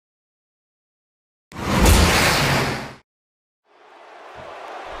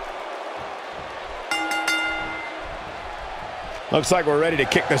Looks like we're ready to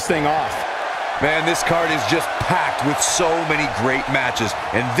kick this thing off. Man, this card is just packed with so many great matches,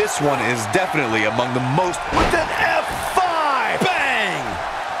 and this one is definitely among the most. With an F5! Bang!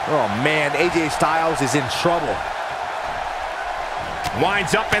 Oh man, AJ Styles is in trouble.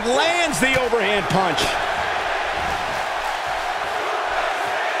 Winds up and lands the overhand punch.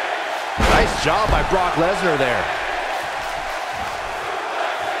 Nice job by Brock Lesnar there.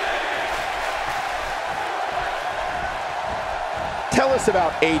 Tell us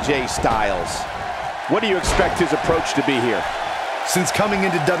about AJ Styles. What do you expect his approach to be here? Since coming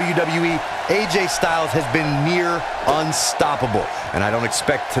into WWE, AJ Styles has been near unstoppable, and I don't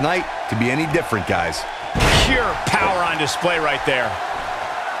expect tonight to be any different, guys. Pure power on display right there.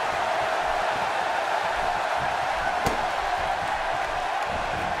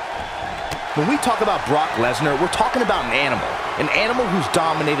 When we talk about Brock Lesnar, we're talking about an animal who's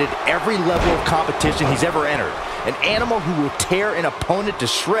dominated every level of competition he's ever entered, an animal who will tear an opponent to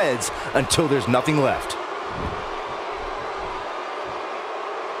shreds until there's nothing left.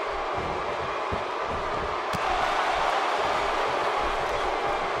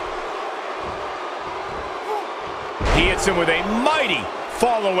 He hits him with a mighty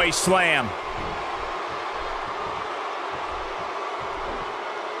fall-away slam.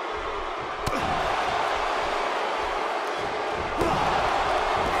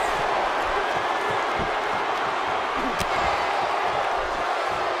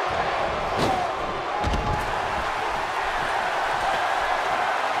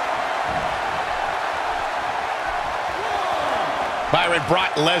 Byron,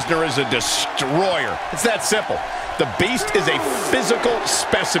 Brock Lesnar is a destroyer. It's that simple. The Beast is a physical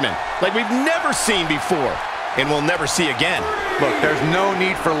specimen like we've never seen before and we'll never see again. Look, there's no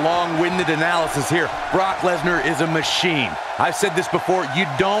need for long-winded analysis here. Brock Lesnar is a machine. I've said this before, you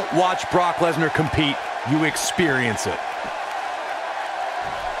don't watch Brock Lesnar compete, you experience it.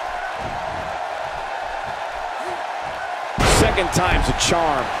 Second time's a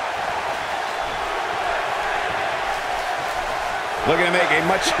charm. Looking to make a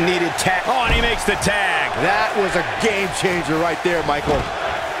much-needed tag. Oh, and he makes the tag. That was a game changer right there, Michael.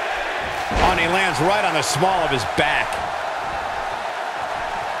 Oh, and he lands right on the small of his back.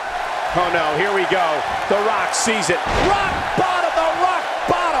 Oh, no, here we go. The Rock sees it. Rock bottom, the Rock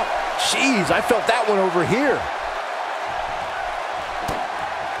bottom. Jeez, I felt that one over here.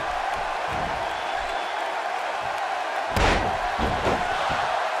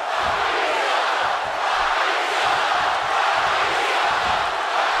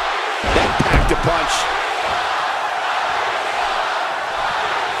 Punch.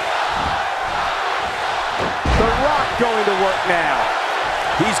 The Rock going to work now.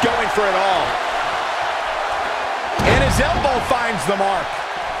 He's going for it all. And his elbow finds the mark.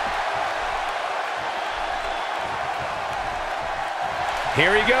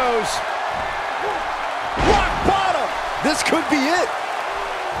 Here he goes. Rock bottom. This could be it.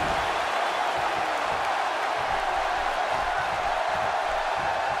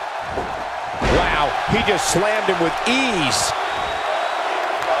 Wow, he just slammed him with ease.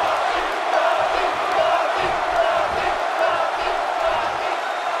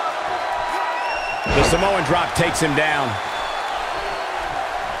 The Samoan drop takes him down.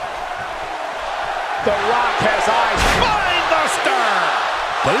 The Rock has eyes. Find the stern.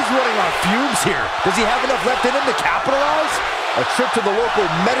 But he's running on fumes here. Does he have enough left in him to capitalize? A trip to the local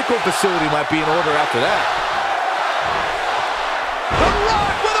medical facility might be in order after that. The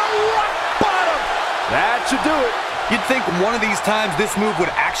Rock with a rock bottom. That should do it. You'd think one of these times this move would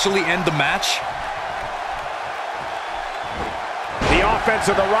actually end the match. The offense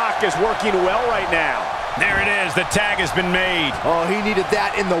of The Rock is working well right now. There it is. The tag has been made. Oh, he needed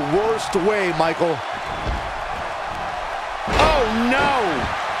that in the worst way, Michael. Oh,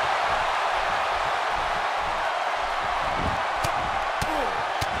 no.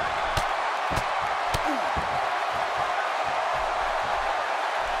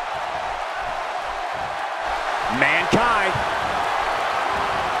 Mankind.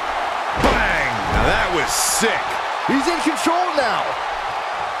 Bang! Now that was sick. He's in control now.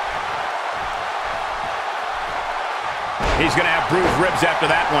 He's going to have bruised ribs after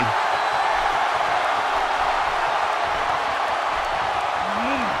that one.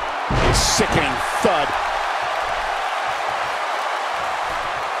 A sickening thud.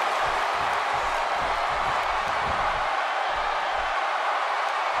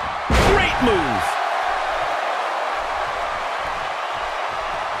 Great move.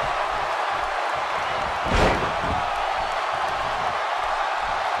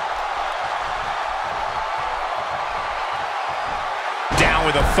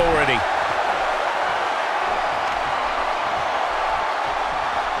 With authority.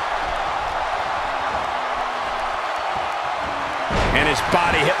 And his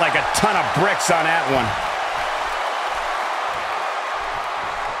body hit like a ton of bricks on that one.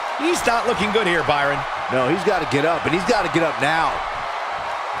 He's not looking good here, Byron. No, he's got to get up, and he's got to get up now.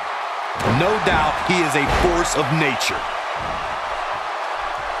 No doubt he is a force of nature.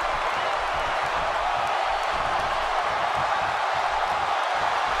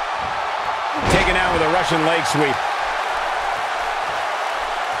 Taken out with a Russian leg sweep.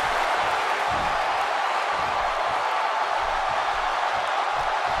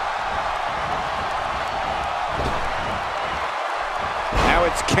 Now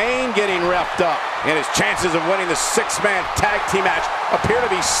it's Kane getting reffed up, and his chances of winning the six-man tag team match appear to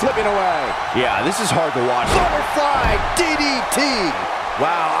be slipping away. Yeah, this is hard to watch. Butterfly DDT.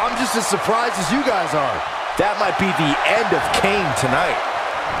 Wow, I'm just as surprised as you guys are. That might be the end of Kane tonight.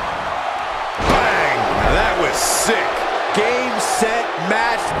 Bang! That was sick. Game, set,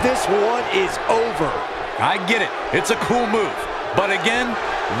 match. This one is over. I get it. It's a cool move. But again,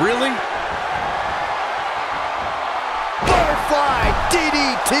 really? Butterfly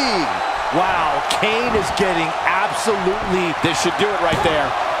DDT. Wow, Kane is getting absolutely... This should do it right there.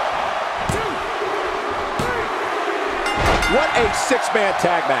 What a six-man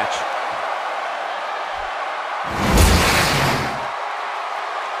tag match.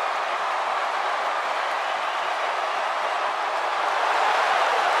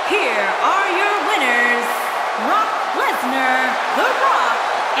 Here are your winners, Brock Lesnar, The Rock,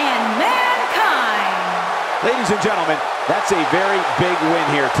 and Mankind. Ladies and gentlemen, that's a very big win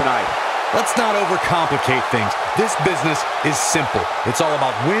here tonight. Let's not overcomplicate things. This business is simple. It's all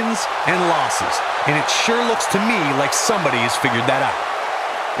about wins and losses. And it sure looks to me like somebody has figured that out.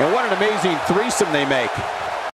 And what an amazing threesome they make.